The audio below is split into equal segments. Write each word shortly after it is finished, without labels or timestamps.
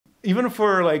even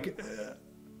for like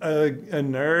a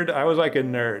nerd, I was like a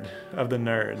nerd of the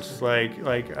nerds. Like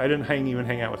I didn't even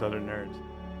hang out with other nerds.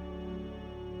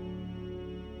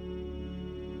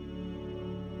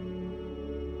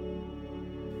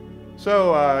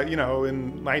 So, you know,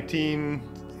 in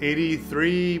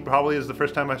 1983 probably is the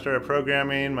first time I started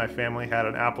programming. My family had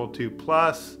an Apple II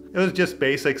Plus. It was just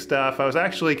basic stuff. I was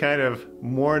actually kind of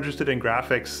more interested in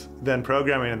graphics than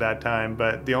programming at that time,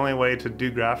 but the only way to do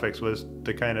graphics was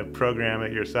to kind of program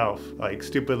it yourself. Like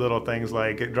stupid little things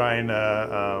like drawing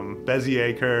a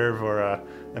Bezier curve or a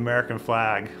American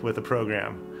flag with a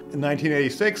program. In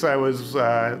 1986, I was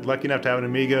lucky enough to have an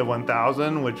Amiga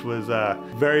 1000, which was a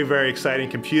very, very exciting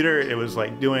computer. It was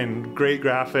like doing great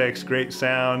graphics, great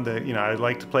sound. You know, I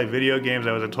liked to play video games.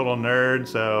 I was a total nerd,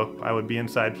 so I would be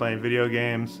inside playing video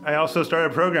games. I also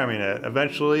started programming it.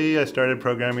 Eventually, I started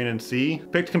programming in C.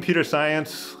 Picked computer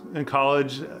science in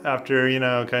college after, you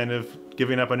know, kind of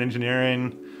giving up on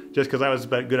engineering, just because I was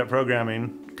good at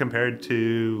programming compared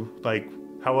to like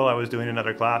how well I was doing in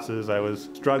other classes. I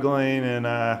was struggling,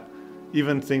 and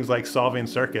even things like solving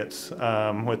circuits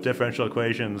with differential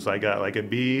equations, I got like a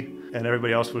B, and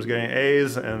everybody else was getting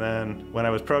A's. And then when I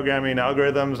was programming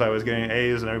algorithms, I was getting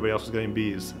A's and everybody else was getting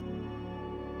B's.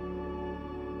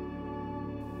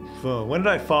 So when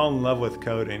did I fall in love with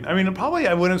coding? I mean, probably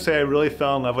I wouldn't say I really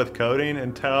fell in love with coding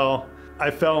until I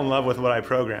fell in love with what I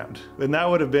programmed. And that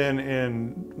would have been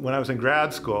when I was in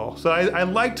grad school. So I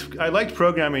liked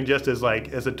programming just as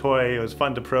a toy. It was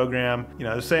fun to program. You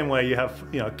know, the same way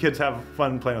kids have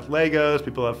fun playing with Legos,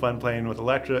 people have fun playing with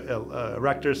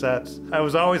erector sets. I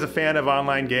was always a fan of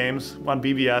online games on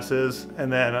BBSs,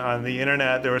 and then on the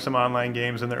internet there were some online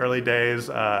games in the early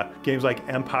days, games like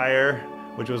Empire,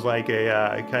 which was like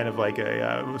a kind of like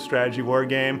a strategy war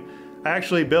game. I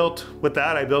built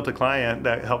a client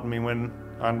that helped me win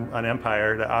on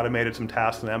Empire, that automated some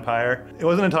tasks in Empire. It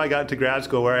wasn't until I got to grad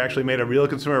school where I actually made a real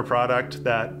consumer product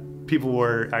that people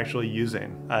were actually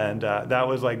using. And that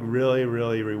was like really,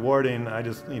 really rewarding.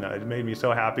 It made me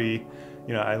so happy.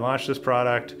 You know, I launched this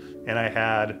product and I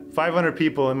had 500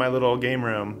 people in my little game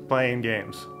room playing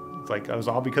games. It's like, it was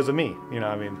all because of me, you know,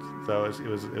 I mean, so it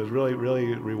was really,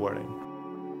 really rewarding.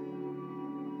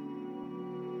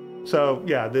 So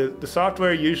yeah, the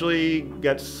software usually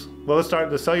gets, well, let's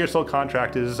start, the sell your soul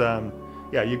contract is,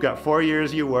 yeah, you've got 4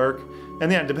 years you work,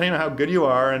 and then depending on how good you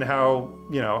are and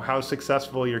how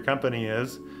successful your company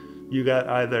is, you get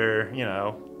either,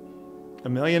 $1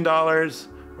 million,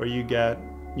 or you get,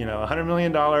 $100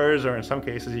 million, or in some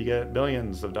cases you get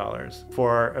billions of dollars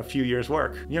for a few years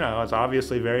work. It's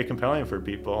obviously very compelling for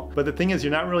people. But the thing is,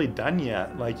 you're not really done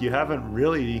yet. Like, you haven't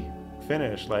really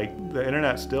finished. Like, the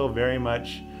internet's still very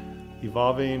much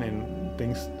evolving and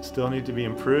things still need to be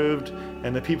improved,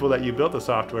 and the people that you built the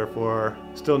software for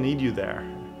still need you there,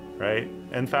 right?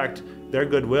 In fact, their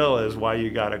goodwill is why you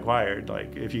got acquired.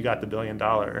 Like, if you got the $1 billion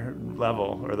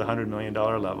level or the $100 million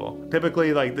level.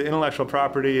 Typically, like, the intellectual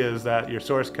property is that your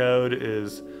source code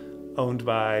is owned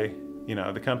by,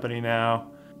 the company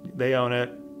now. They own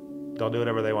it. They'll do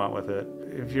whatever they want with it.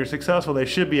 If you're successful, they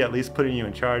should be at least putting you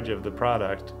in charge of the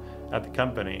product at the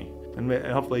company. And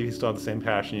hopefully you still have the same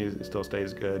passion, it still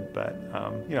stays good, but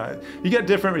you get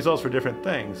different results for different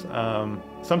things.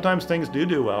 Sometimes things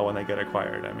do well when they get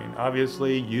acquired. I mean,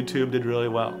 obviously YouTube did really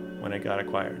well when it got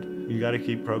acquired. You got to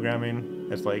keep programming.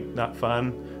 It's like not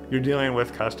fun. You're dealing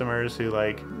with customers who,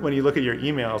 like, when you look at your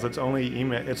emails, it's only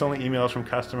emails from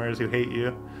customers who hate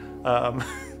you.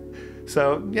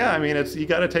 So yeah, I mean, you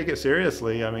got to take it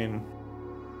seriously. I mean.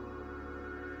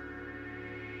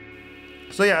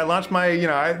 So yeah, I launched my,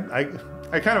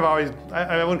 I kind of always,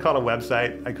 I wouldn't call it a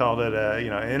website. I called it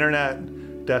an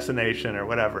internet destination or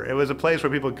whatever. It was a place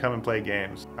where people could come and play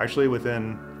games. Actually,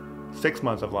 within 6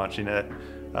 months of launching it,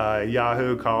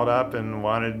 Yahoo called up and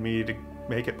wanted me to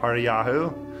make it part of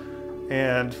Yahoo.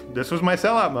 And this was my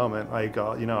sellout moment. Like,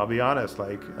 I'll be honest,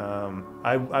 like,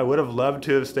 I would have loved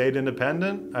to have stayed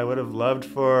independent. I would have loved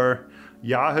for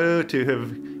Yahoo to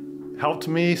have helped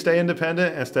me stay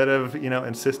independent instead of,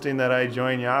 insisting that I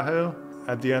join Yahoo.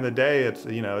 At the end of the day, it's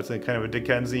a kind of a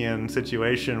Dickensian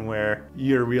situation where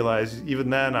you realize, even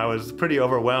then I was pretty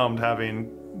overwhelmed having,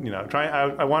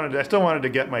 I still wanted to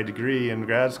get my degree in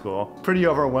grad school. Pretty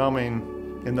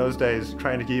overwhelming in those days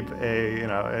trying to keep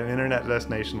an internet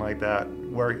destination like that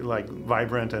work, like,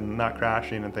 vibrant and not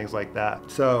crashing and things like that.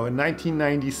 So in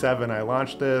 1997, I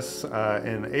launched this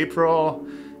in April.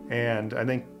 And I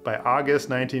think by August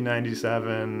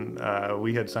 1997,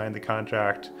 we had signed the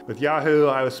contract with Yahoo.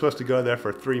 I was supposed to go there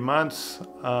for 3 months,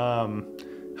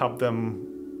 help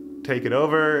them take it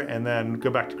over, and then go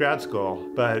back to grad school.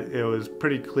 But it was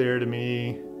pretty clear to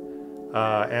me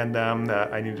and them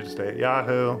that I needed to stay at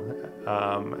Yahoo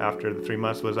after the 3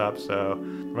 months was up. So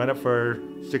I went up for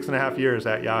 6.5 years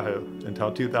at Yahoo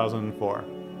until 2004.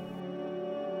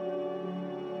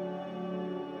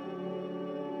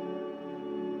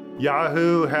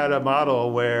 Yahoo had a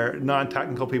model where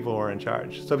non-technical people were in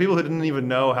charge. So people who didn't even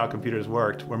know how computers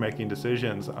worked were making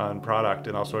decisions on product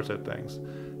and all sorts of things.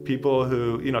 People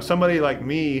who, somebody like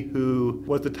me who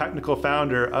was the technical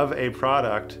founder of a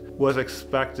product was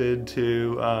expected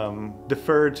to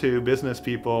defer to business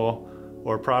people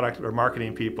or product or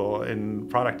marketing people in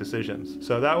product decisions.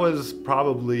 So that was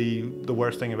probably the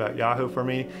worst thing about Yahoo for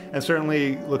me. And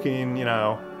certainly looking,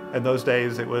 in those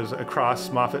days, it was across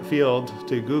Moffett Field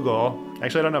to Google.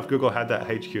 Actually, I don't know if Google had that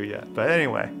HQ yet, but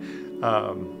anyway,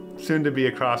 soon to be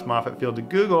across Moffett Field to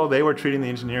Google, they were treating the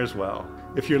engineers well.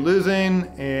 If you're losing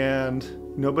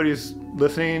and nobody's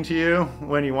listening to you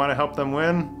when you want to help them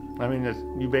win, I mean,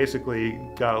 you basically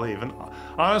gotta leave. And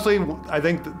honestly, I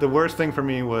think the worst thing for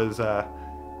me was I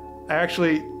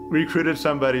actually recruited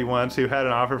somebody once who had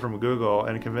an offer from Google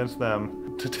and convinced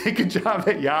them to take a job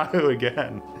at Yahoo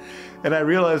again. And I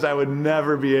realized I would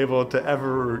never be able to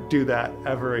ever do that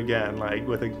ever again, like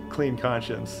with a clean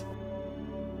conscience.